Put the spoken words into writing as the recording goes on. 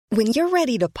When you're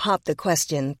ready to pop the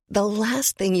question, the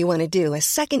last thing you want to do is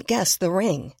second-guess the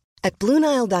ring. At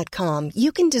BlueNile.com,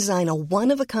 you can design a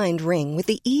one-of-a-kind ring with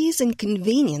the ease and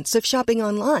convenience of shopping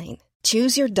online.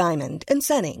 Choose your diamond and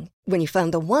setting. When you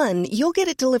find the one, you'll get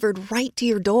it delivered right to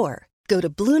your door. Go to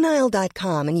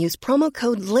BlueNile.com and use promo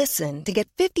code LISTEN to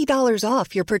get $50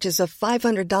 off your purchase of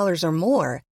 $500 or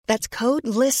more. That's code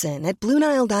LISTEN at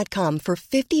BlueNile.com for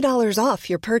 $50 off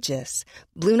your purchase.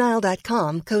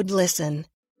 BlueNile.com, code LISTEN.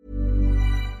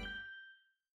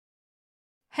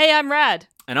 Hey, I'm Rad.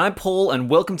 And I'm Paul, and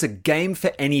welcome to Game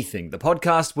for Anything, the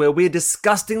podcast where we're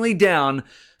disgustingly down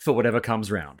for whatever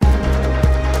comes round.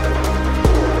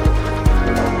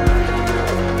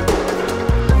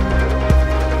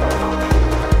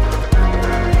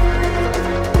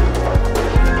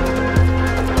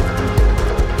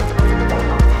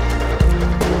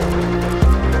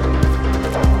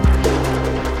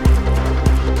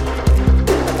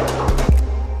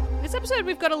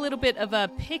 We've got a little bit of a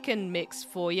pick and mix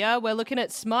for you. We're looking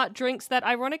at smart drinks that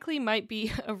ironically might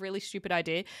be a really stupid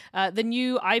idea, the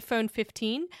new iPhone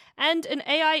 15, and an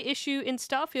AI issue in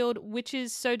Starfield, which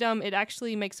is so dumb it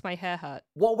actually makes my hair hurt.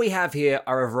 What we have here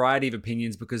are a variety of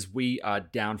opinions because we are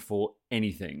down for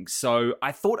anything. So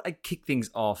I thought I'd kick things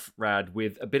off, Rad,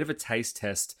 with a bit of a taste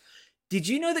test. Did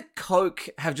you know that Coke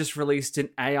have just released an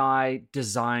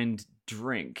AI-designed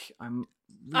drink?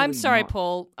 I'm sorry,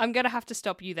 Paul. I'm going to have to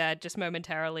stop you there just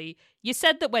momentarily. You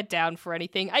said that we're down for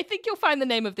anything. I think you'll find the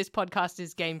name of this podcast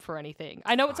is Game for Anything.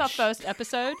 I know it's our first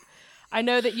episode. I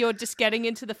know that you're just getting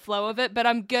into the flow of it, but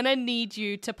I'm going to need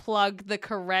you to plug the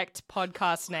correct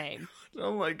podcast name.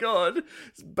 Oh my God.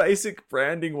 It's basic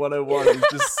branding 101 is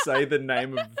just say the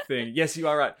name of the thing. Yes, you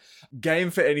are right.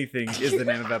 Game for Anything is the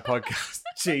name of our podcast.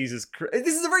 Jesus Christ.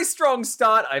 This is a very strong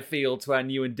start, I feel, to our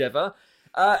new endeavor.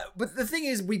 But the thing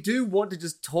is, we do want to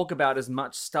just talk about as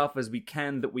much stuff as we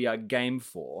can that we are game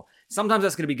for. Sometimes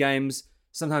that's going to be games,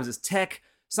 sometimes it's tech,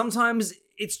 sometimes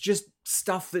it's just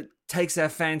stuff that takes our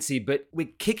fancy, but we're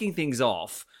kicking things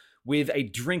off with a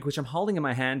drink, which I'm holding in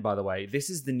my hand, by the way. This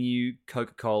is the new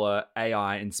Coca-Cola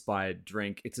AI-inspired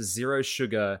drink. It's a zero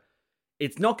sugar.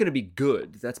 It's not going to be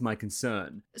good. That's my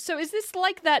concern. So is this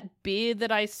like that beer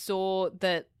that I saw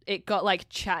that it got like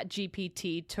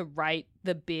ChatGPT to write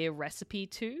the beer recipe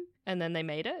to, and then they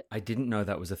made it? I didn't know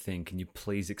that was a thing. Can you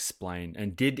please explain?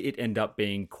 And did it end up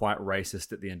being quite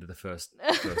racist at the end of the first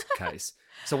case?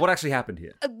 So what actually happened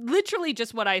here? Literally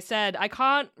just what I said. I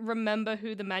can't remember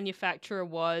who the manufacturer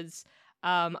was.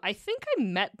 I think I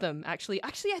met them, actually.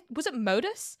 Was it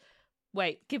Modus?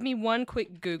 Wait, give me one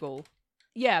quick Google.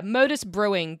 Yeah, Modus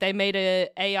Brewing. They made a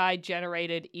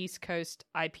AI-generated East Coast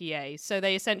IPA. So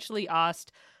they essentially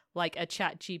asked like a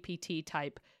ChatGPT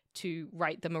type to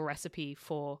write them a recipe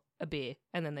for a beer,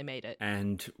 and then they made it.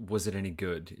 And was it any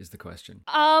good, is the question.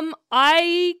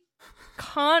 I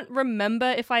can't remember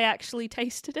if I actually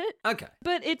tasted it. Okay.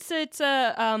 But it's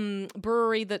a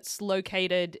brewery that's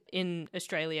located in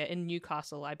Australia, in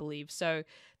Newcastle, I believe. So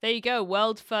there you go,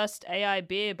 world first AI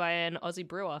beer by an Aussie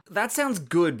brewer. That sounds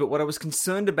good, but what I was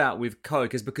concerned about with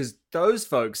Coke is because those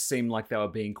folks seemed like they were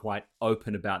being quite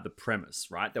open about the premise,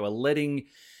 right? They were letting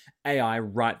AI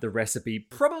write the recipe,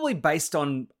 probably based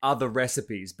on other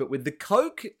recipes. But with the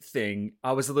Coke thing,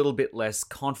 I was a little bit less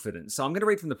confident. So I'm going to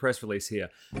read from the press release here.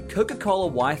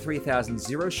 Coca-Cola Y3000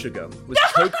 Zero Sugar was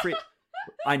co-created...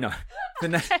 I know.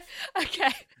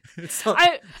 Okay.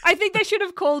 I think they should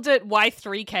have called it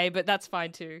Y3K, but that's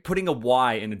fine too. Putting a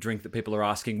Y in a drink that people are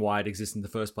asking why it exists in the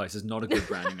first place is not a good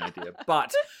branding idea.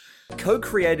 But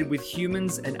co-created with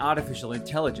humans and artificial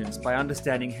intelligence by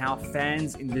understanding how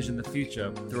fans envision the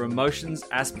future through emotions,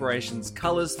 aspirations,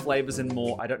 colors, flavors, and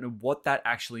more. I don't know what that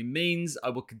actually means. I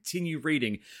will continue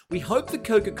reading. We hope that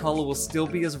Coca-Cola will still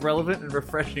be as relevant and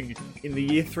refreshing in the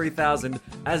year 3000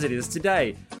 as it is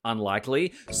today.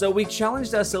 Unlikely. So we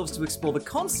challenged ourselves to explore the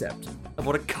concept of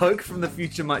what a Coke from the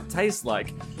future might taste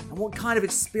like, and what kind of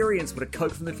experience would a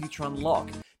Coke from the future unlock.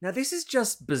 Now, this is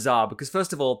just bizarre because,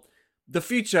 first of all, the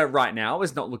future right now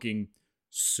is not looking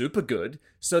super good.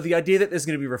 So the idea that there's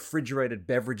going to be refrigerated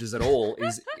beverages at all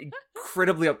is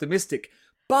incredibly optimistic.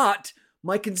 But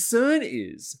my concern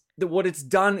is that what it's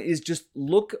done is just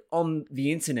look on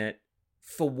the internet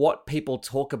for what people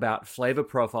talk about flavor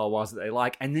profile-wise that they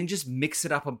like, and then just mix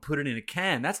it up and put it in a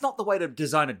can. That's not the way to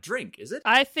design a drink, is it?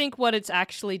 I think what it's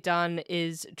actually done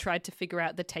is tried to figure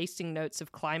out the tasting notes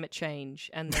of climate change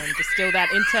and then distill that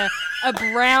into a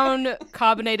brown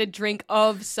carbonated drink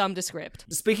of some descript.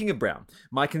 Speaking of brown,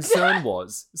 my concern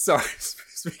was... Sorry,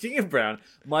 speaking of brown,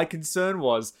 my concern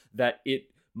was that it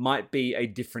might be a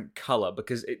different color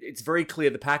because it's very clear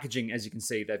the packaging, as you can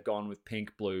see, they've gone with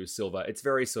pink, blue, silver. It's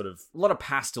very sort of a lot of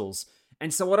pastels.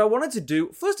 And so what I wanted to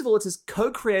do, first of all, it says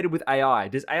co-created with AI.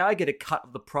 Does AI get a cut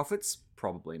of the profits?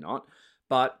 Probably not.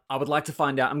 But I would like to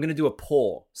find out. I'm going to do a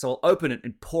pour. So I'll open it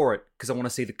and pour it because I want to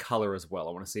see the color as well.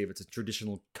 I want to see if it's a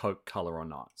traditional Coke color or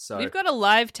not. So we've got a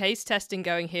live taste testing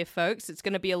going here, folks. It's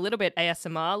going to be a little bit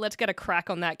ASMR. Let's get a crack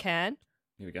on that can.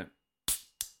 Here we go.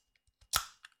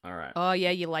 All right. Oh,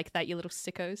 yeah, you like that, you little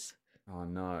sickos. Oh,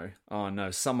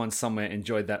 no. Someone somewhere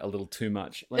enjoyed that a little too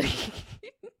much. Let me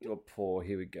do a pour.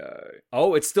 Here we go.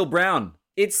 Oh, it's still brown.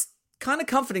 It's kind of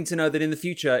comforting to know that in the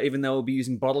future, even though we'll be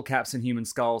using bottle caps and human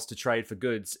skulls to trade for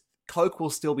goods, Coke will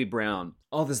still be brown.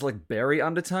 Oh, there's like berry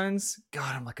undertones.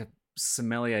 God, I'm like a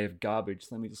sommelier of garbage.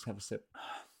 Let me just have a sip.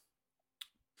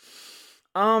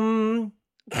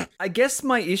 I guess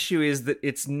my issue is that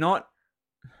it's not.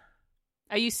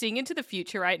 Are you seeing into the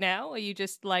future right now? Are you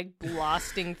just like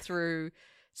blasting through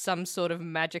some sort of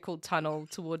magical tunnel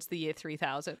towards the year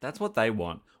 3000? That's what they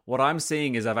want. What I'm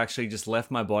seeing is I've actually just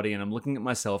left my body and I'm looking at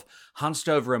myself hunched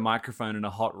over a microphone in a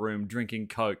hot room drinking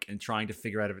Coke and trying to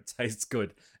figure out if it tastes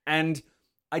good. And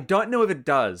I don't know if it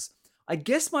does. I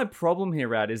guess my problem here,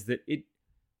 Rad, is that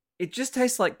it just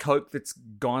tastes like Coke that's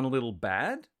gone a little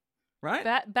bad, right?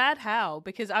 Bad how?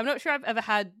 Because I'm not sure I've ever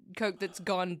had Coke that's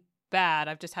gone bad.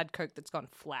 I've just had Coke that's gone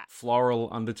flat. Floral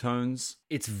undertones.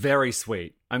 It's very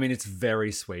sweet. I mean, it's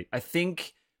very sweet. I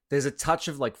think there's a touch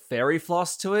of like fairy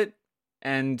floss to it.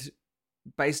 And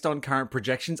based on current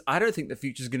projections, I don't think the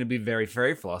future's going to be very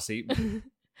fairy flossy.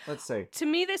 Let's see. To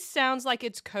me, this sounds like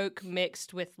it's Coke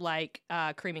mixed with like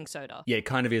creaming soda. Yeah, it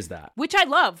kind of is that. Which I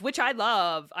love.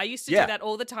 I used to do that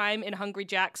all the time in Hungry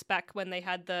Jack's back when they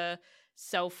had the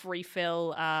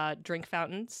self-refill drink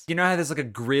fountains. You know how there's like a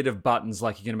grid of buttons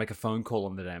like you're going to make a phone call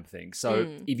on the damn thing. So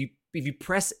if you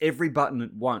press every button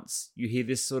at once, you hear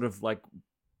this sort of like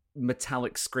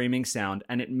metallic screaming sound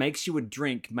and it makes you a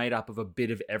drink made up of a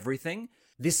bit of everything.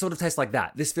 This sort of tastes like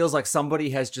that. This feels like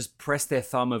somebody has just pressed their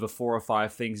thumb over 4 or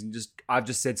 5 things and I've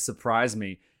just said surprise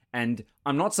me. And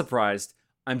I'm not surprised.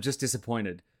 I'm just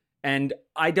disappointed. And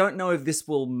I don't know if this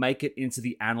will make it into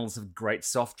the annals of great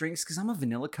soft drinks because I'm a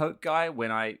vanilla Coke guy.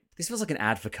 This feels like an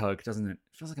ad for Coke, doesn't it? It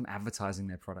feels like I'm advertising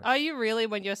their product. Are you really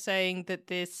when you're saying that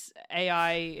this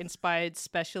AI-inspired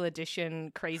special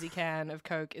edition crazy can of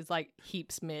Coke is like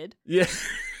heaps mid? Yeah.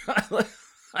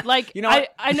 Like, you know,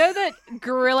 I know that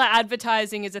guerrilla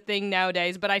advertising is a thing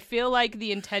nowadays, but I feel like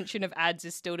the intention of ads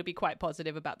is still to be quite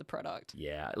positive about the product.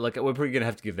 Yeah, look, we're probably going to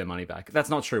have to give their money back. That's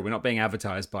not true. We're not being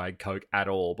advertised by Coke at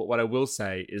all. But what I will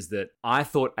say is that I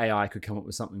thought AI could come up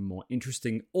with something more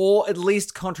interesting or at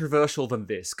least controversial than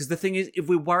this. Because the thing is, if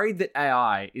we're worried that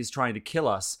AI is trying to kill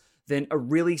us, then a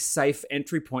really safe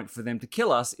entry point for them to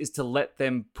kill us is to let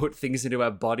them put things into our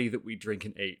body that we drink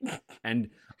and eat.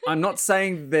 And I'm not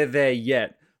saying they're there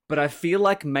yet, but I feel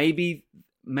like maybe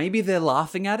they're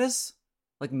laughing at us.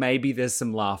 Like maybe there's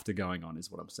some laughter going on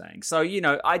is what I'm saying. So, you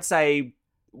know, I'd say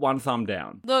 1 thumb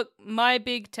down. Look, my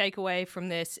big takeaway from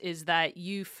this is that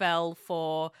you fell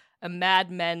for a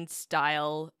Mad Men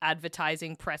style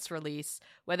advertising press release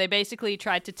where they basically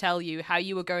tried to tell you how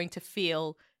you were going to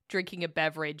feel drinking a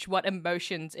beverage, what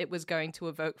emotions it was going to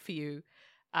evoke for you.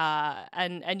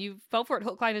 And you fell for it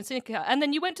hook, line, and sinker. And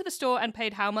then you went to the store and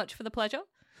paid how much for the pleasure?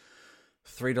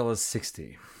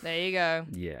 $3.60. There you go.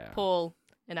 Yeah. Paul,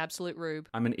 an absolute rube.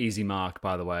 I'm an easy mark,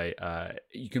 by the way.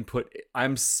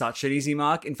 I'm such an easy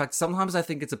mark. In fact, sometimes I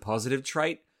think it's a positive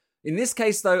trait. In this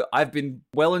case, though, I've been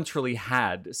well and truly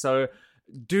had. So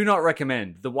do not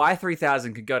recommend. The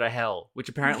Y3000 could go to hell, which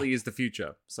apparently is the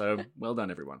future. So well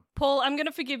done, everyone. Paul, I'm going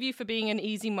to forgive you for being an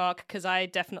easy mark because I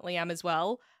definitely am as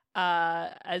well.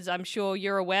 As I'm sure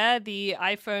you're aware, the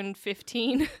iPhone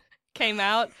 15 came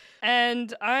out,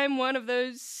 and I'm one of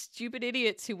those stupid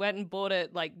idiots who went and bought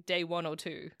it like day 1 or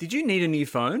 2. Did you need a new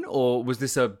phone, or was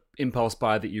this a impulse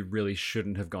buy that you really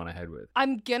shouldn't have gone ahead with?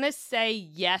 I'm gonna say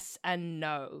yes and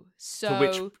no.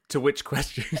 So to which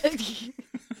question?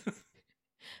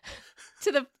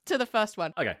 to the first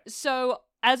one. Okay. So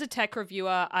as a tech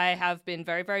reviewer, I have been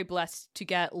very, very blessed to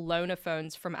get loaner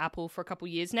phones from Apple for a couple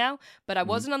years now, but I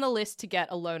wasn't on the list to get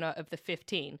a loaner of the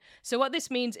 15. So what this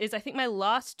means is I think my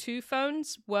last 2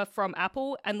 phones were from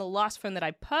Apple, and the last phone that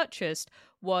I purchased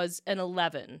was an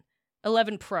 11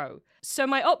 Pro. So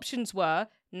my options were,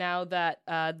 now that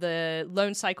the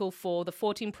loan cycle for the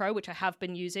 14 Pro, which I have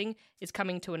been using, is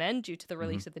coming to an end due to the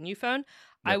release of the new phone,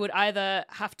 I would either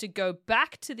have to go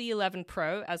back to the 11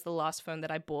 Pro as the last phone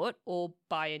that I bought or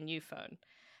buy a new phone.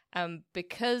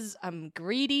 Because I'm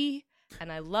greedy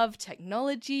and I love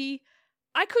technology,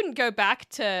 I couldn't go back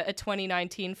to a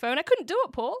 2019 phone. I couldn't do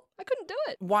it, Paul. I couldn't do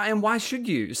it. Why should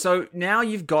you? So now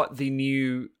you've got the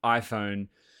new iPhone.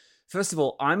 First of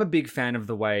all, I'm a big fan of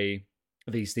the way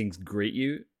these things greet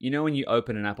you. You know when you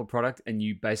open an Apple product and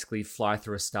you basically fly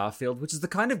through a star field, which is the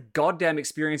kind of goddamn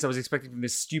experience I was expecting from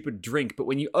this stupid drink. But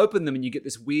when you open them and you get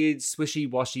this weird,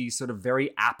 swishy-washy, sort of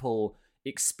very Apple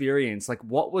experience, like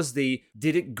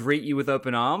did it greet you with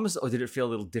open arms or did it feel a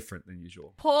little different than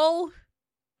usual? Paul,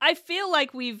 I feel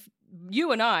like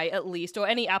you and I at least, or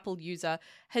any Apple user,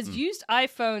 has used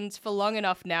iPhones for long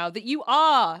enough now that you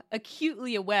are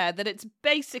acutely aware that it's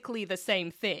basically the same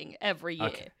thing every year.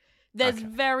 Okay. There's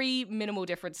very minimal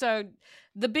difference. So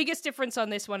the biggest difference on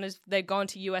this one is they've gone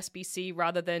to USB-C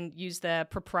rather than use their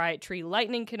proprietary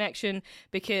Lightning connection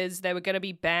because they were going to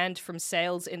be banned from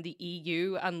sales in the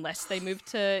EU unless they moved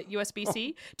to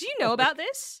USB-C. Do you know about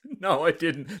this? No, I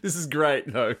didn't. This is great.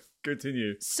 No,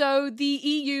 continue. So the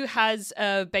EU has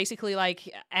basically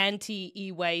like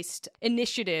anti-e-waste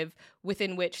initiative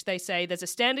within which they say there's a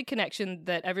standard connection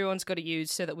that everyone's got to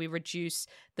use so that we reduce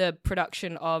the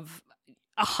production of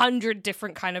 100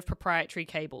 different kind of proprietary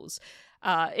cables.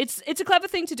 It's a clever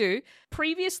thing to do.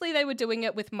 Previously, they were doing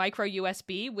it with micro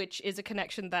USB, which is a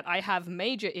connection that I have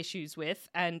major issues with.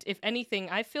 And if anything,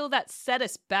 I feel that set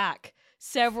us back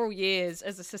several years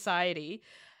as a society.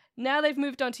 Now they've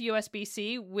moved on to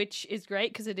USB-C, which is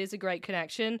great because it is a great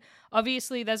connection.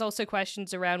 Obviously, there's also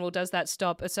questions around, well, does that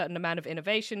stop a certain amount of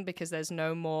innovation because there's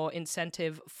no more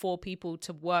incentive for people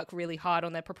to work really hard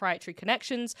on their proprietary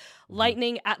connections?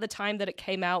 Lightning, at the time that it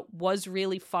came out, was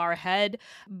really far ahead,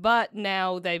 but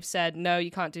now they've said, no, you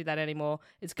can't do that anymore.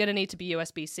 It's going to need to be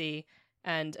USB-C.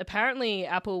 And apparently,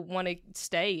 Apple want to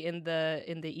stay in the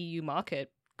EU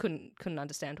market. Couldn't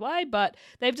understand why, but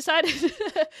they've decided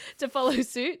to follow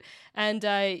suit and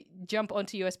jump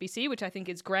onto USB-C, which I think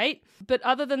is great. But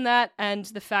other than that, and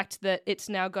the fact that it's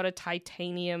now got a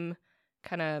titanium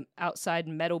kind of outside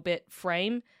metal bit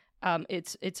frame,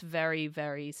 it's very,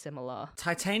 very similar.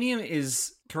 Titanium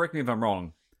is, correct me if I'm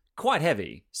wrong, quite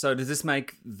heavy. So does this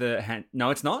make the hand... No,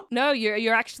 it's not? No,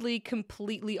 you're actually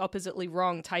completely oppositely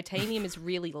wrong. Titanium is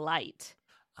really light.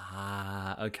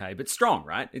 Ah, okay. But strong,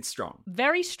 right? It's strong.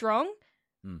 Very strong.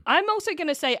 I'm also going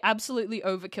to say absolutely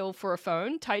overkill for a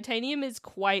phone. Titanium is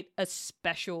quite a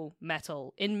special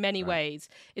metal in many ways.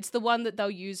 It's the one that they'll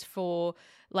use for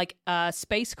like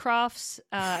spacecrafts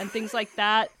and things like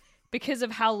that because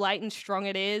of how light and strong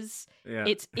it is. Yeah.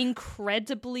 It's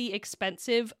incredibly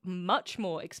expensive, much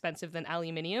more expensive than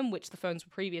aluminium, which the phones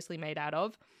were previously made out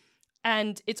of.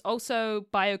 And it's also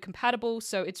biocompatible,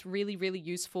 so it's really, really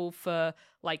useful for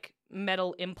like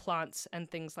metal implants and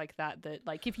things like that. That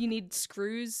like if you need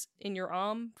screws in your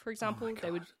arm, for example,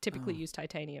 they would typically use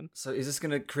titanium. So is this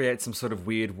going to create some sort of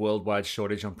weird worldwide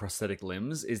shortage on prosthetic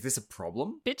limbs? Is this a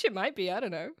problem? Bitch, it might be. I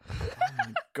don't know. Oh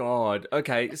my God.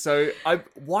 Okay, so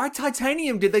why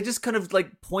titanium? Did they just kind of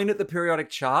like point at the periodic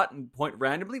chart and point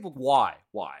randomly? Well, why?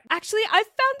 Actually, I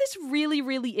found this really,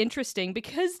 really interesting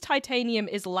because titanium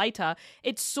is lighter.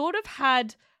 It sort of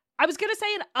had, I was going to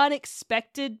say an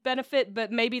unexpected benefit,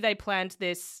 but maybe they planned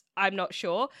this. I'm not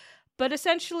sure. But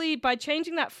essentially, by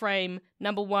changing that frame,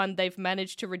 number one, they've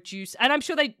managed to reduce, and I'm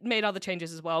sure they made other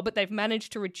changes as well, but they've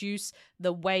managed to reduce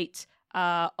the weight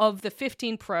of the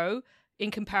 15 Pro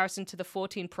in comparison to the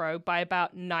 14 Pro by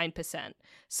about 9%.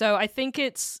 So I think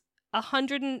it's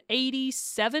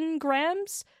 187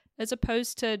 grams as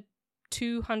opposed to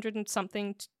 200 and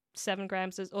something 7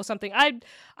 grams or something. I don't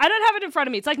have it in front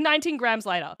of me. It's like 19 grams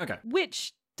lighter. Okay.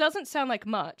 Which doesn't sound like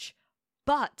much,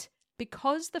 but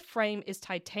because the frame is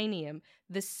titanium,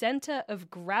 the center of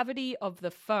gravity of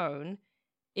the phone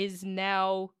is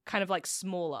now kind of like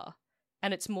smaller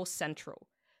and it's more central.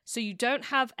 So you don't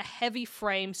have a heavy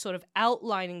frame sort of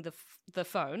outlining the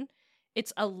phone.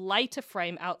 It's a lighter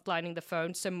frame outlining the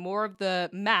phone, so more of the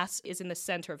mass is in the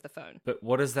center of the phone. But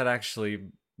what does that actually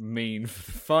mean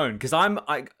for the phone? Because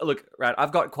look, right,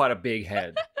 I've got quite a big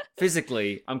head.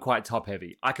 Physically, I'm quite top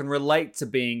heavy. I can relate to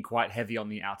being quite heavy on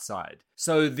the outside.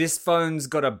 So this phone's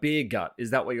got a beer gut.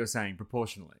 Is that what you're saying,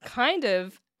 proportionally? Kind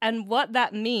of. And what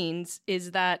that means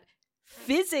is that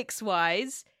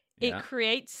physics-wise, it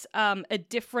creates a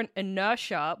different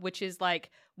inertia, which is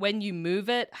like when you move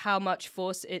it, how much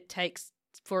force it takes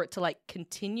for it to like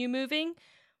continue moving,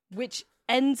 which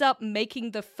ends up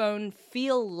making the phone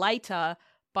feel lighter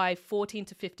by 14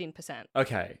 to 15%.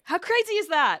 Okay. How crazy is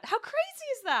that?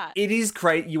 It is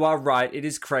crazy. You are right. It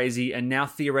is crazy. And now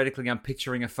theoretically, I'm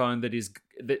picturing a phone that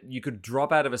you could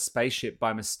drop out of a spaceship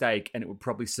by mistake and it would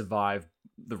probably survive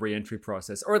the re-entry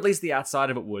process, or at least the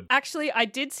outside of it would. Actually, I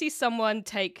did see someone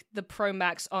take the Pro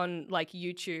Max on like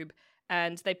YouTube,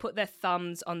 and they put their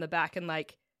thumbs on the back and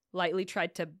like lightly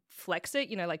tried to flex it,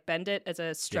 like bend it as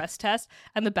a stress test,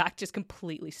 and the back just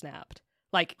completely snapped.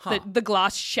 Like the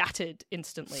glass shattered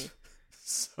instantly.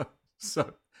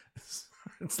 So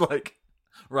it's like,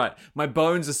 right, my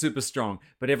bones are super strong,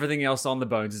 but everything else on the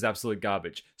bones is absolute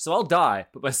garbage. So I'll die,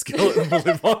 but my skeleton will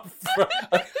live on.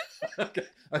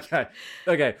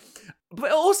 Okay.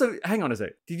 But also, hang on a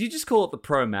sec. Did you just call it the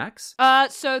Pro Max?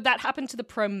 So that happened to the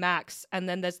Pro Max, and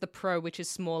then there's the Pro, which is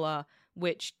smaller,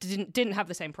 which didn't have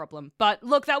the same problem. But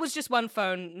look, that was just one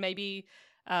phone. Maybe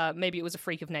it was a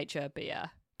freak of nature, but yeah,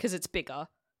 because it's bigger,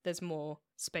 there's more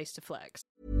space to flex.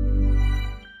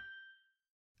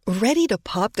 Ready to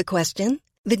pop the question?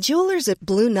 The jewelers at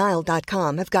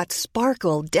BlueNile.com have got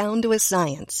sparkle down to a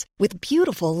science with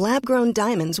beautiful lab-grown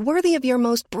diamonds worthy of your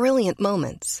most brilliant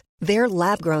moments. Their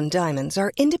lab-grown diamonds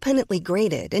are independently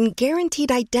graded and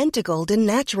guaranteed identical to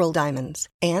natural diamonds,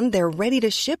 and they're ready to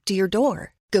ship to your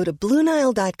door. Go to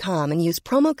BlueNile.com and use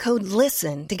promo code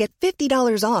LISTEN to get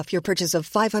 $50 off your purchase of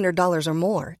 $500 or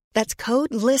more. That's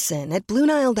code LISTEN at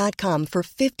BlueNile.com for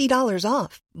 $50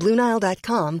 off.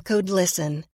 BlueNile.com, code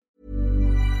LISTEN.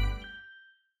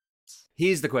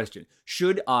 Here's the question.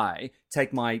 Should I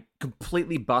take my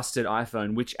completely busted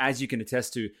iPhone, which, as you can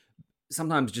attest to,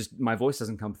 sometimes just my voice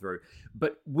doesn't come through,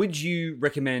 but would you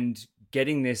recommend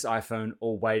getting this iPhone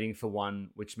or waiting for one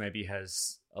which maybe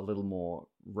has a little more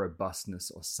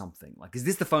robustness or something? Like, is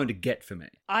this the phone to get for me?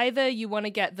 Either you want to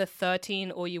get the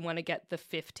 13 or you want to get the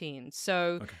 15.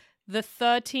 So the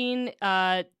 13,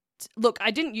 look,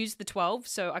 I didn't use the 12,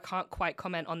 so I can't quite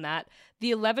comment on that.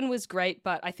 The 11 was great,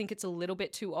 but I think it's a little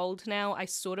bit too old now. I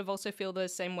sort of also feel the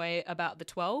same way about the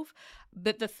 12.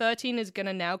 But the 13 is going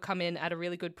to now come in at a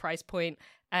really good price point,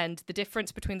 and the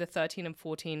difference between the 13 and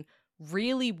 14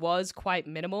 really was quite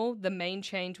minimal. The main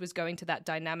change was going to that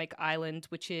dynamic island,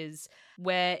 which is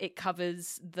where it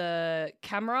covers the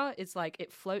camera. It's like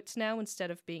it floats now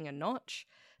instead of being a notch.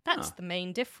 That's the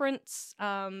main difference.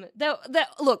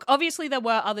 Look, obviously there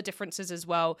were other differences as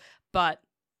well, but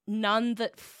none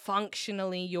that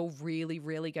functionally you're really,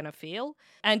 really going to feel.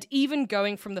 And even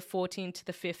going from the 14 to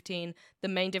the 15, the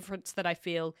main difference that I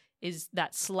feel is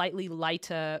that slightly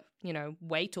lighter,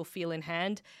 weight or feel in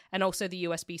hand, and also the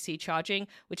USB-C charging,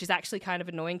 which is actually kind of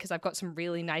annoying because I've got some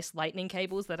really nice lightning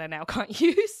cables that I now can't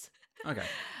use. Okay.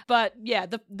 But yeah,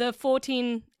 the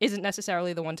 14 isn't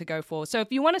necessarily the one to go for. So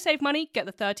if you want to save money, get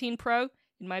the 13 Pro,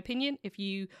 in my opinion. If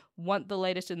you want the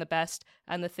latest and the best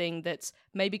and the thing that's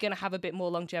maybe going to have a bit more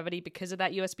longevity because of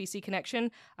that USB-C connection,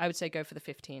 I would say go for the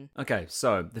 15. Okay,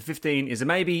 so the 15 is a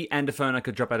maybe and a phone I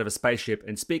could drop out of a spaceship.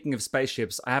 And speaking of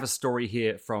spaceships, I have a story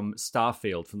here from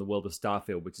Starfield, from the world of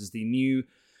Starfield, which is the new...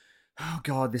 Oh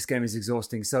god, this game is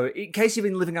exhausting. So in case you've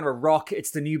been living under a rock,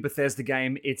 it's the new Bethesda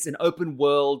game. It's an open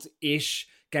world-ish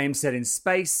game set in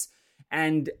space.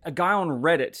 And a guy on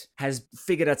Reddit has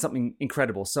figured out something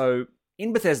incredible. So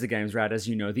in Bethesda games, Rad, as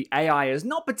you know, the AI is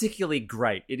not particularly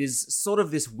great. It is sort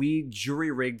of this weird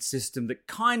jury-rigged system that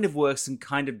kind of works and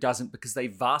kind of doesn't because they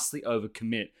vastly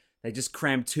overcommit. They just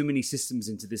cram too many systems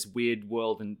into this weird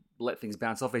world and let things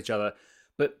bounce off each other.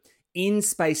 But in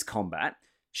space combat,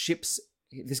 ships...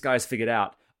 this guy's figured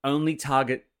out, only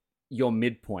target your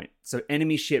midpoint. So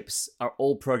enemy ships are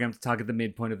all programmed to target the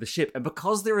midpoint of the ship. And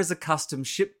because there is a custom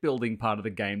shipbuilding part of the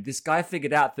game, this guy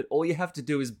figured out that all you have to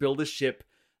do is build a ship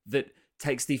that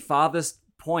takes the farthest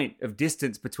point of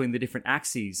distance between the different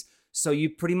axes. So you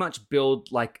pretty much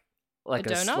build like a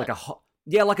donut?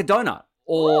 like a donut.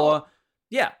 Or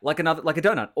like a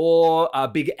donut or a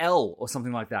big L or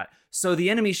something like that. So the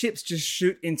enemy ships just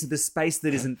shoot into the space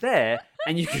that isn't there,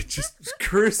 and you can just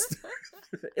cruise.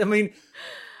 I mean,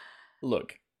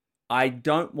 look, I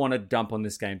don't want to dump on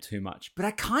this game too much, but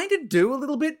I kind of do a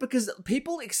little bit because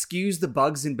people excuse the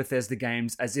bugs in Bethesda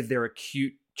games as if they're a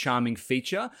cute, charming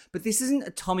feature, but this isn't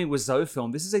a Tommy Wiseau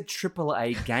film. This is a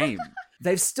AAA game.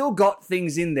 They've still got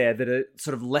things in there that are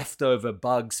sort of leftover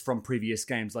bugs from previous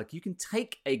games. Like you can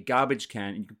take a garbage can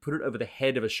and you can put it over the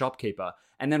head of a shopkeeper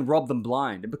and then rob them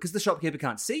blind. And because the shopkeeper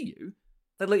can't see you,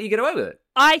 they let you get away with it.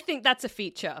 I think that's a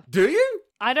feature. Do you?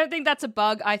 I don't think that's a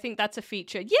bug. I think that's a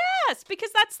feature. Yes, because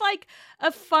that's like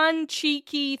a fun,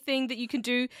 cheeky thing that you can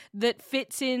do that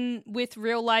fits in with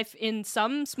real life in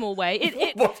some small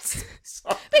way. I'm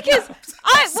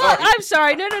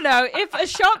sorry. No. If a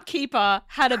shopkeeper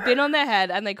had a bin on their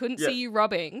head and they couldn't see you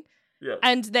robbing,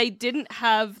 and they didn't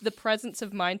have the presence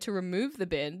of mind to remove the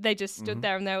bin, they just stood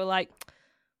there and they were like,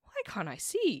 why can't I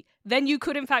see? then you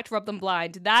could in fact rob them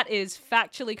blind. That is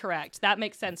factually correct. That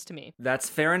makes sense to me. That's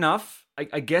fair enough.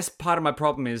 I guess part of my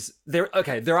problem is there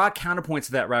are counterpoints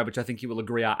to that, Rad, which I think you will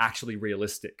agree are actually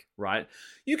realistic, right?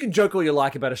 You can joke all you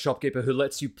like about a shopkeeper who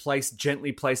lets you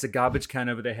gently place a garbage can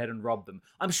over their head and rob them.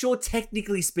 I'm sure,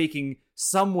 technically speaking,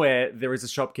 somewhere there is a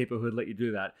shopkeeper who would let you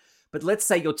do that. But let's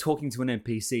say you're talking to an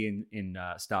NPC in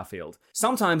Starfield.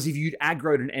 Sometimes if you'd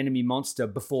aggroed an enemy monster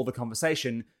before the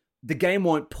conversation, the game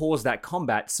won't pause that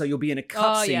combat, so you'll be in a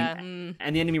cutscene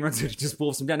and the enemy runs in and just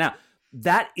wolves them down. Now,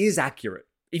 that is accurate.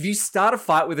 If you start a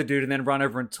fight with a dude and then run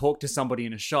over and talk to somebody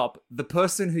in a shop, the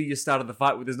person who you started the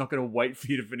fight with is not going to wait for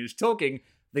you to finish talking.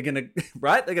 They're going to,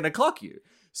 right? They're going to clock you.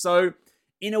 So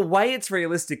in a way, it's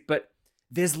realistic, but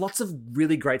there's lots of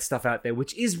really great stuff out there,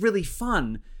 which is really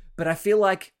fun. But I feel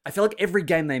like every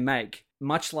game they make,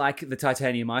 much like the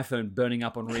titanium iPhone burning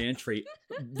up on re-entry,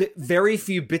 very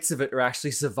few bits of it are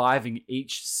actually surviving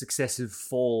each successive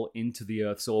fall into the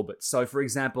Earth's orbit. So, for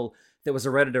example, there was a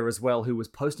Redditor as well who was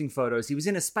posting photos. He was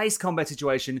in a space combat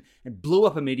situation and blew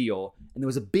up a meteor, and there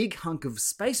was a big hunk of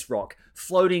space rock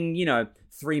floating,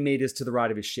 3 meters to the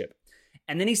right of his ship.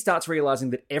 And then he starts realizing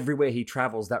that everywhere he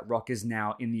travels, that rock is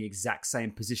now in the exact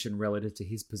same position relative to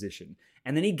his position.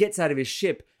 And then he gets out of his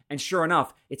ship, and sure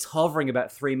enough, it's hovering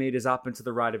about 3 meters up and to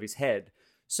the right of his head.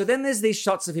 So then there's these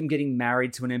shots of him getting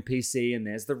married to an NPC, and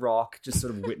there's the rock just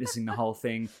sort of witnessing the whole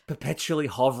thing, perpetually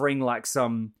hovering like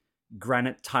some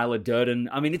granite Tyler Durden.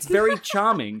 I mean, it's very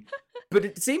charming, but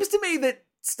it seems to me that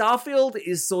Starfield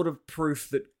is sort of proof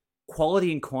that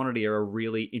quality and quantity are a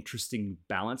really interesting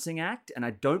balancing act, and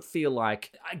I don't feel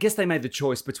like... I guess they made the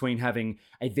choice between having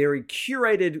a very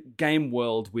curated game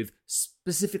world with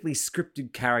specifically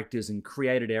scripted characters and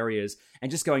created areas,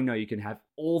 and just going, no, you can have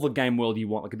all the game world you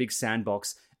want, like a big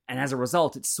sandbox, and as a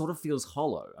result, it sort of feels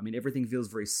hollow. I mean, everything feels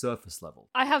very surface level.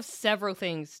 I have several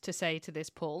things to say to this,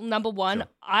 Paul. Number one, sure.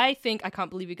 I can't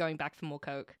believe you're going back for more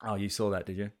Coke. Oh, you saw that,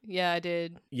 did you? Yeah, I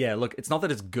did. Yeah, look, it's not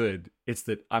that it's good. It's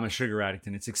that I'm a sugar addict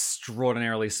and it's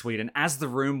extraordinarily sweet. And as the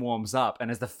room warms up and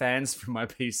as the fans from my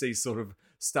PC sort of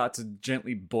start to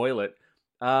gently boil it,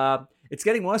 it's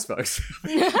getting worse, folks.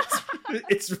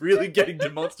 It's really getting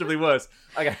demonstrably worse.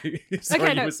 Okay,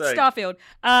 sorry, you were saying. Starfield.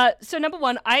 So number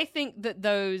one, I think that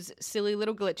those silly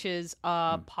little glitches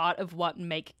are part of what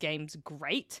make games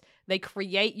great. They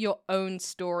create your own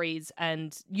stories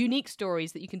and unique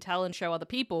stories that you can tell and show other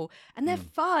people, and they're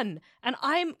fun. And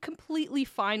I'm completely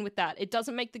fine with that. It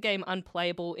doesn't make the game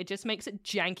unplayable. It just makes it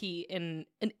janky in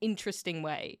an interesting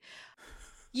way.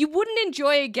 You wouldn't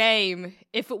enjoy a game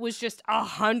if it was just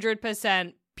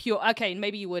 100% pure. Okay,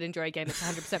 maybe you would enjoy a game that's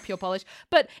 100% pure polish,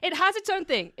 but it has its own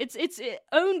thing. It's its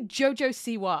own JoJo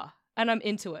Siwa, and I'm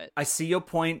into it. I see your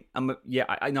point. I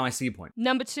know I see your point.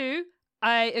 Number two,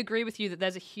 I agree with you that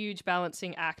there's a huge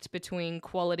balancing act between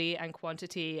quality and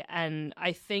quantity, and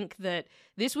I think that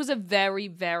this was a very,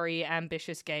 very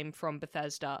ambitious game from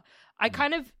Bethesda. I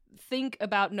kind of think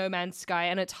about No Man's Sky,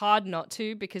 and it's hard not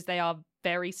to because they are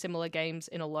very similar games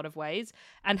in a lot of ways,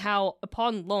 and how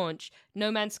upon launch, No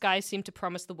Man's Sky seemed to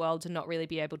promise the world to not really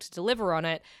be able to deliver on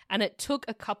it, and it took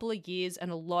a couple of years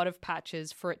and a lot of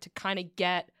patches for it to kind of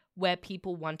get where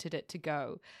people wanted it to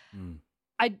go.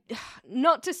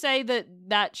 Not to say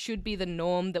that should be the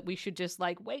norm, that we should just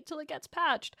wait till it gets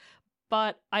patched,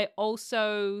 but I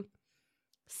also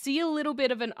see a little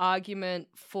bit of an argument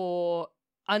for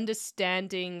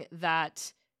understanding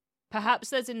that perhaps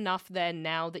there's enough there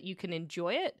now that you can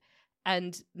enjoy it,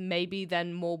 and maybe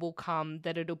then more will come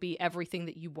that it'll be everything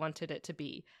that you wanted it to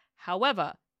be.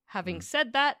 However, having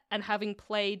said that, and having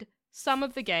played some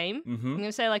of the game, I'm going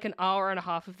to say an hour and a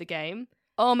half of the game,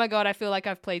 oh my god, I feel like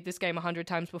I've played this game 100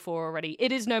 times before already.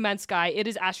 It is No Man's Sky, it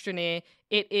is Astroneer,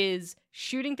 it is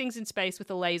shooting things in space with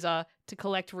a laser to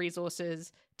collect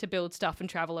resources, to build stuff and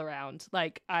travel around.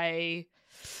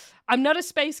 I'm not a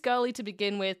space girly to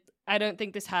begin with. I don't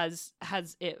think this has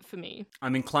it for me.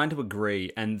 I'm inclined to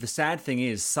agree, and the sad thing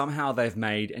is somehow they've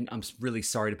made, and I'm really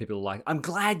sorry to people who I'm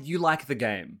glad you like the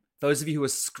game. Those of you who are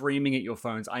screaming at your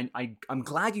phones, I'm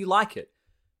glad you like it.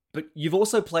 But you've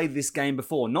also played this game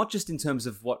before, not just in terms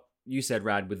of what you said,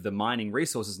 Rad, with the mining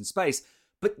resources in space,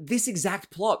 but this exact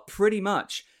plot, pretty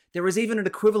much. There is even an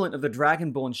equivalent of the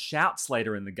Dragonborn shouts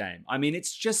later in the game. I mean,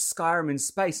 it's just Skyrim in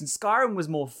space, and Skyrim was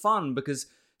more fun because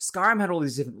Skyrim had all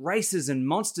these different races and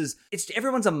monsters.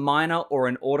 Everyone's a miner or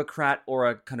an autocrat or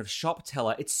a kind of shop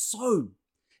teller. It's so...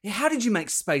 How did you make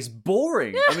space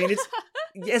boring? I mean, it's...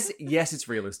 Yes, it's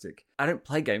realistic. I don't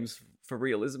play games for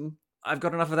realism. I've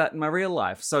got enough of that in my real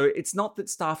life. So it's not that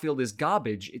Starfield is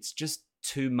garbage. It's just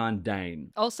too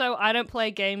mundane. Also, I don't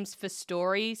play games for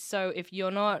story. So if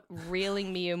you're not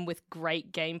reeling me in with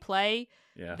great gameplay,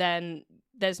 then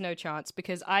there's no chance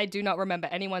because I do not remember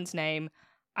anyone's name.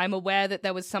 I'm aware that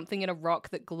there was something in a rock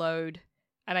that glowed,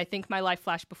 and I think my life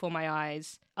flashed before my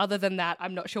eyes. Other than that,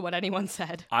 I'm not sure what anyone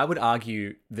said. I would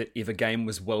argue that if a game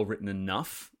was well written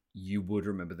enough, you would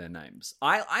remember their names.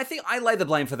 I think I lay the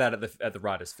blame for that at the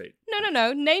writer's feet.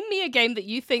 No. Name me a game that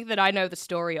you think that I know the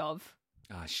story of.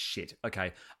 Ah, shit.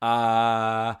 Okay.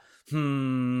 Mass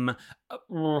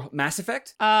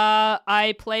Effect?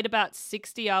 I played about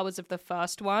 60 hours of the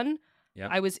first one. Yep.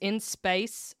 I was in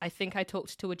space. I think I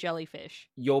talked to a jellyfish.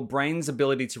 Your brain's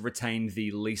ability to retain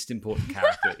the least important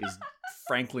character is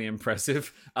frankly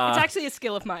impressive. It's actually a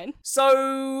skill of mine.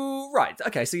 So, right.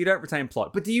 Okay, so you don't retain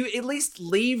plot. But do you at least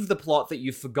leave the plot that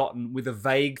you've forgotten with a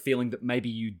vague feeling that maybe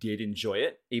you did enjoy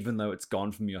it, even though it's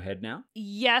gone from your head now?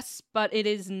 Yes, but it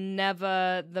is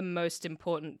never the most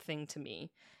important thing to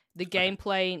me. The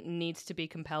gameplay needs to be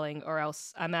compelling or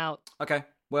else I'm out. Okay.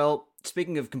 Well,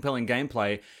 speaking of compelling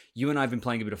gameplay, you and I have been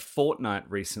playing a bit of Fortnite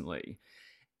recently.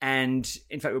 And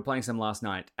in fact, we were playing some last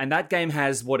night. And that game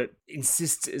has what it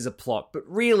insists is a plot, but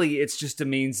really it's just a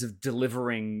means of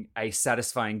delivering a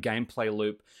satisfying gameplay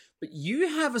loop. But you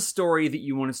have a story that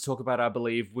you wanted to talk about, I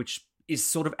believe, which is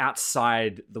sort of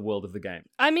outside the world of the game.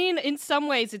 I mean, in some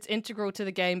ways it's integral to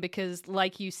the game because,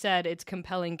 like you said, it's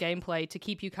compelling gameplay to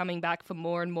keep you coming back for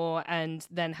more and more and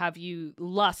then have you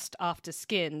lust after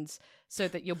skins so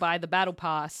that you'll buy the battle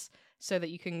pass so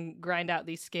that you can grind out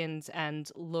these skins and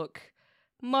look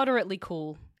moderately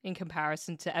cool in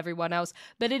comparison to everyone else.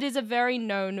 But it is a very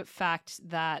known fact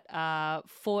that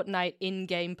Fortnite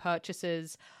in-game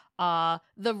purchases are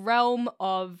the realm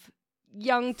of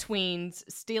young tweens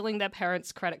stealing their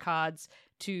parents' credit cards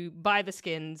to buy the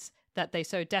skins that they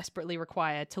so desperately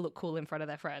require to look cool in front of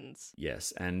their friends.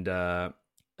 Yes, and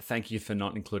thank you for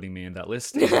not including me in that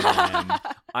list.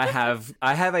 I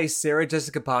have a Sarah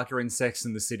Jessica Parker in Sex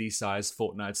and the City size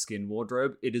Fortnite skin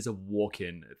wardrobe. It is a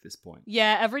walk-in at this point.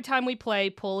 Yeah, every time we play,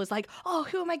 Paul is like, oh,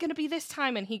 who am I going to be this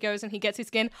time? And he goes and he gets his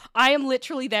skin. I am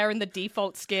literally there in the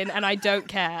default skin and I don't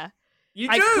care. You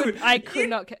do? I could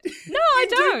not care. No, I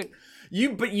don't.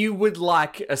 But you would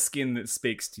like a skin that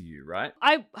speaks to you, right?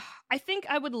 I think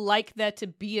I would like there to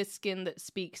be a skin that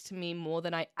speaks to me more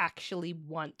than I actually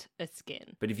want a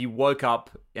skin. But if you woke up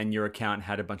and your account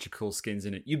had a bunch of cool skins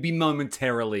in it, you'd be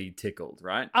momentarily tickled,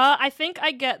 right? I think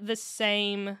I get the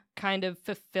same kind of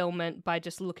fulfillment by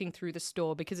just looking through the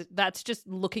store because that's just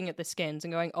looking at the skins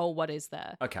and going, oh, what is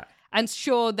there? Okay. And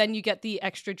sure, then you get the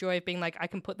extra joy of being like, I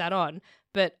can put that on,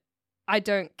 but I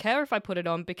don't care if I put it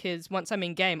on because once I'm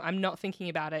in game, I'm not thinking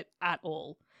about it at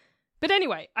all. But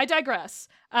anyway, I digress.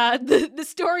 The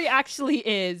story actually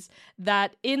is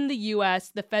that in the US,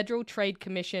 the Federal Trade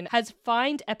Commission has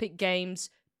fined Epic Games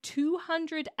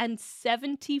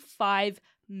 $275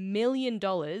 million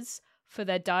for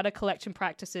their data collection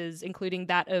practices, including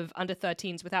that of under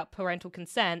 13s without parental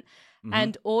consent,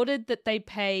 and ordered that they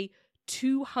pay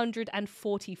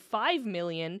 $245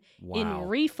 million in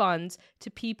refunds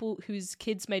to people whose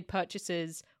kids made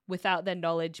purchases without their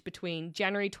knowledge between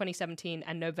January 2017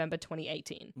 and November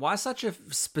 2018. Why such a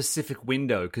specific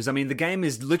window? Because, I mean, the game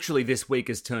is literally this week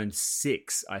has turned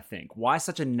 6, I think. Why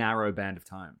such a narrow band of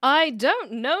time? I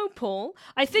don't know, Paul.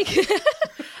 I think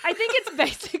it's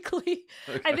basically...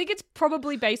 Okay. I think it's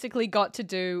probably basically got to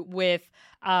do with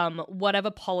whatever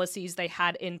policies they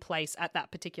had in place at that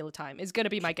particular time is going to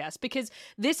be my guess, because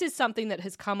this is something that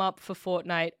has come up for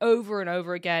Fortnite over and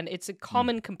over again. It's a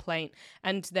common complaint,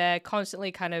 and they're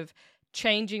constantly kind of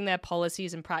changing their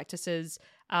policies and practices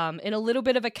in a little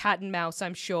bit of a cat and mouse,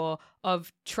 I'm sure,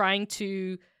 of trying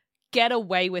to get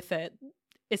away with it,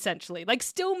 essentially. Like,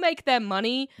 still make their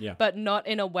money, but not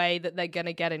in a way that they're going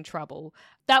to get in trouble.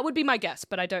 That would be my guess,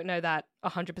 but I don't know that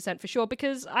 100% for sure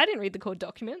because I didn't read the court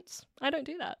documents. I don't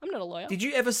do that. I'm not a lawyer. Did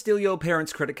you ever steal your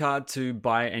parents' credit card to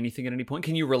buy anything at any point?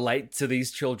 Can you relate to these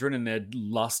children and their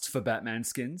lust for Batman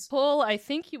skins? Paul, I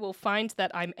think you will find that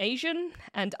I'm Asian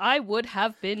and I would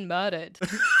have been murdered.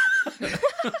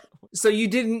 So you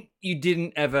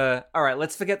didn't ever... All right,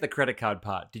 let's forget the credit card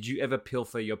part. Did you ever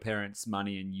pilfer your parents'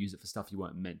 money and use it for stuff you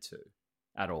weren't meant to?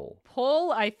 At all?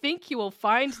 Paul, I think you will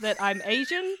find that I'm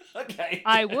Asian. Okay.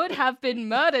 I would have been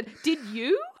murdered. Did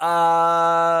you?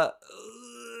 I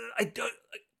don't...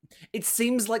 It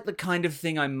seems like the kind of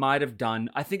thing I might have done.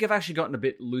 I think I've actually gotten a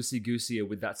bit loosey-gooseier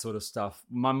with that sort of stuff.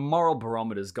 My moral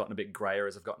barometer's gotten a bit grayer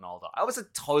as I've gotten older. I was a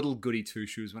total goody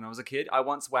two-shoes when I was a kid. I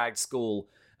once wagged school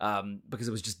because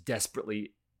I was just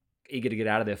desperately eager to get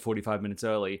out of there 45 minutes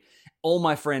early. All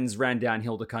my friends ran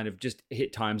downhill to kind of just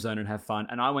hit time zone and have fun,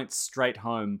 and I went straight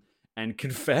home and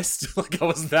confessed like I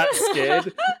was that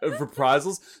scared of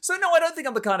reprisals. So no, I don't think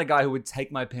I'm the kind of guy who would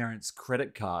take my parents'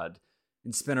 credit card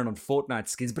and spend it on Fortnite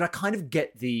skins. But I kind of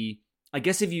get I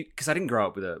guess if you, because I didn't grow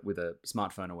up with a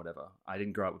smartphone or whatever. I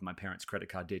didn't grow up with my parents' credit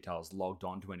card details logged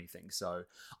onto anything. So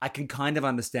I can kind of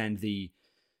understand the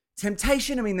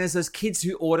temptation. I mean, there's those kids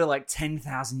who order like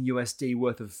 10,000 USD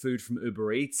worth of food from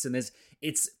Uber Eats, and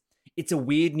it's a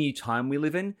weird new time we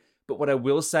live in. But what I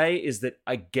will say is that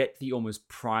I get the almost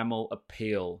primal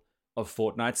appeal of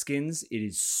Fortnite skins.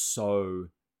 It's so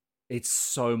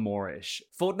Moorish.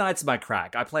 Fortnite's my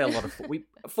crack. I play a lot of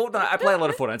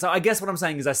Fortnite. So I guess what I'm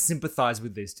saying is I sympathize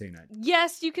with these teenagers.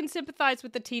 Yes, you can sympathize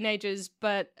with the teenagers,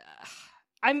 but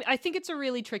I think it's a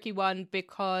really tricky one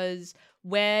because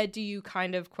where do you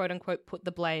kind of quote unquote put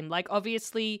the blame? Like,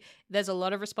 obviously, there's a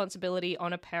lot of responsibility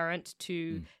on a parent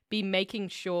to be making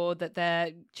sure that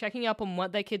they're checking up on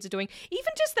what their kids are doing,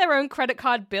 even just their own credit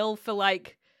card bill for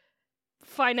like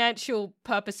financial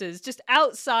purposes, just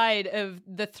outside of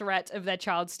the threat of their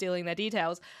child stealing their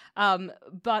details.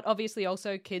 But obviously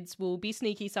also kids will be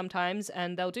sneaky sometimes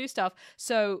and they'll do stuff.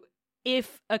 So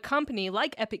if a company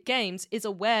like Epic Games is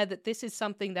aware that this is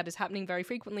something that is happening very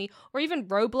frequently, or even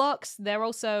Roblox, they're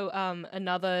also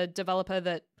another developer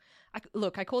that,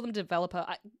 I call them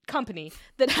company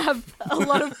that have a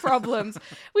lot of problems.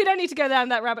 We don't need to go down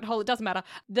that rabbit hole, it doesn't matter.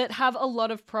 That have a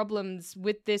lot of problems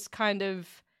with this kind of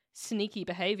sneaky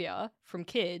behavior from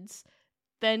kids,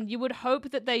 then you would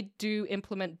hope that they do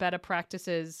implement better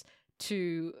practices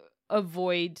to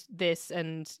avoid this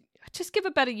and just give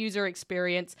a better user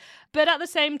experience. But at the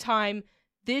same time,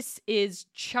 this is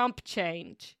chump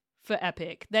change for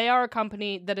Epic. They are a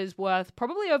company that is worth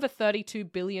probably over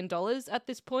 $32 billion at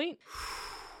this point.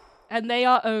 And they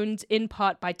are owned in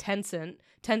part by Tencent.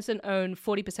 Tencent own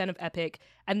 40% of Epic.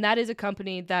 And that is a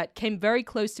company that came very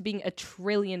close to being $1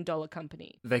 trillion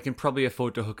company. They can probably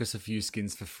afford to hook us a few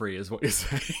skins for free, is what you're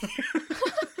saying.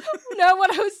 No,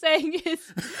 what I was saying is,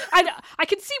 I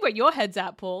can see where your head's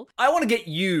at, Paul. I want to get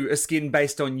you a skin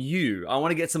based on you. I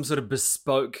want to get some sort of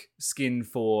bespoke skin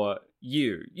for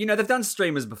you. You know, they've done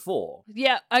streamers before.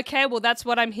 Yeah, okay, well, that's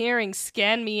what I'm hearing.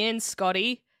 Scan me in,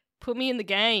 Scotty. Put me in the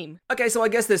game. Okay, so I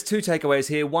guess there's two takeaways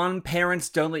here. One, parents,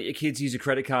 don't let your kids use your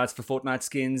credit cards for Fortnite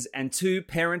skins. And two,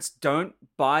 parents, don't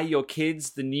buy your kids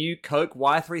the new Coke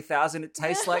Y3000. It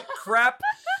tastes like crap.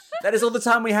 That is all the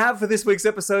time we have for this week's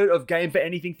episode of Game for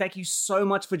Anything. Thank you so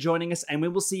much for joining us, and we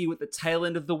will see you at the tail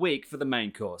end of the week for the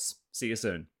main course. See you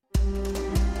soon.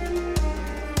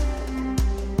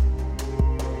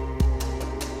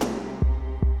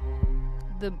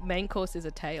 The main course is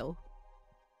a tail.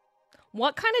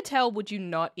 What kind of tail would you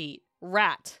not eat?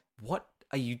 Rat. What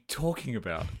are you talking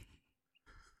about?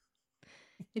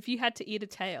 If you had to eat a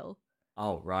tail.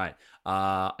 Oh, right.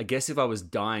 I guess if I was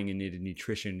dying and needed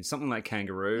nutrition, something like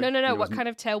kangaroo. No. What kind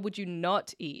of tail would you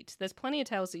not eat? There's plenty of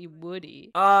tails that you would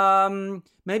eat.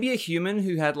 Maybe a human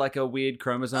who had like a weird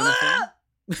chromosome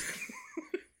thing.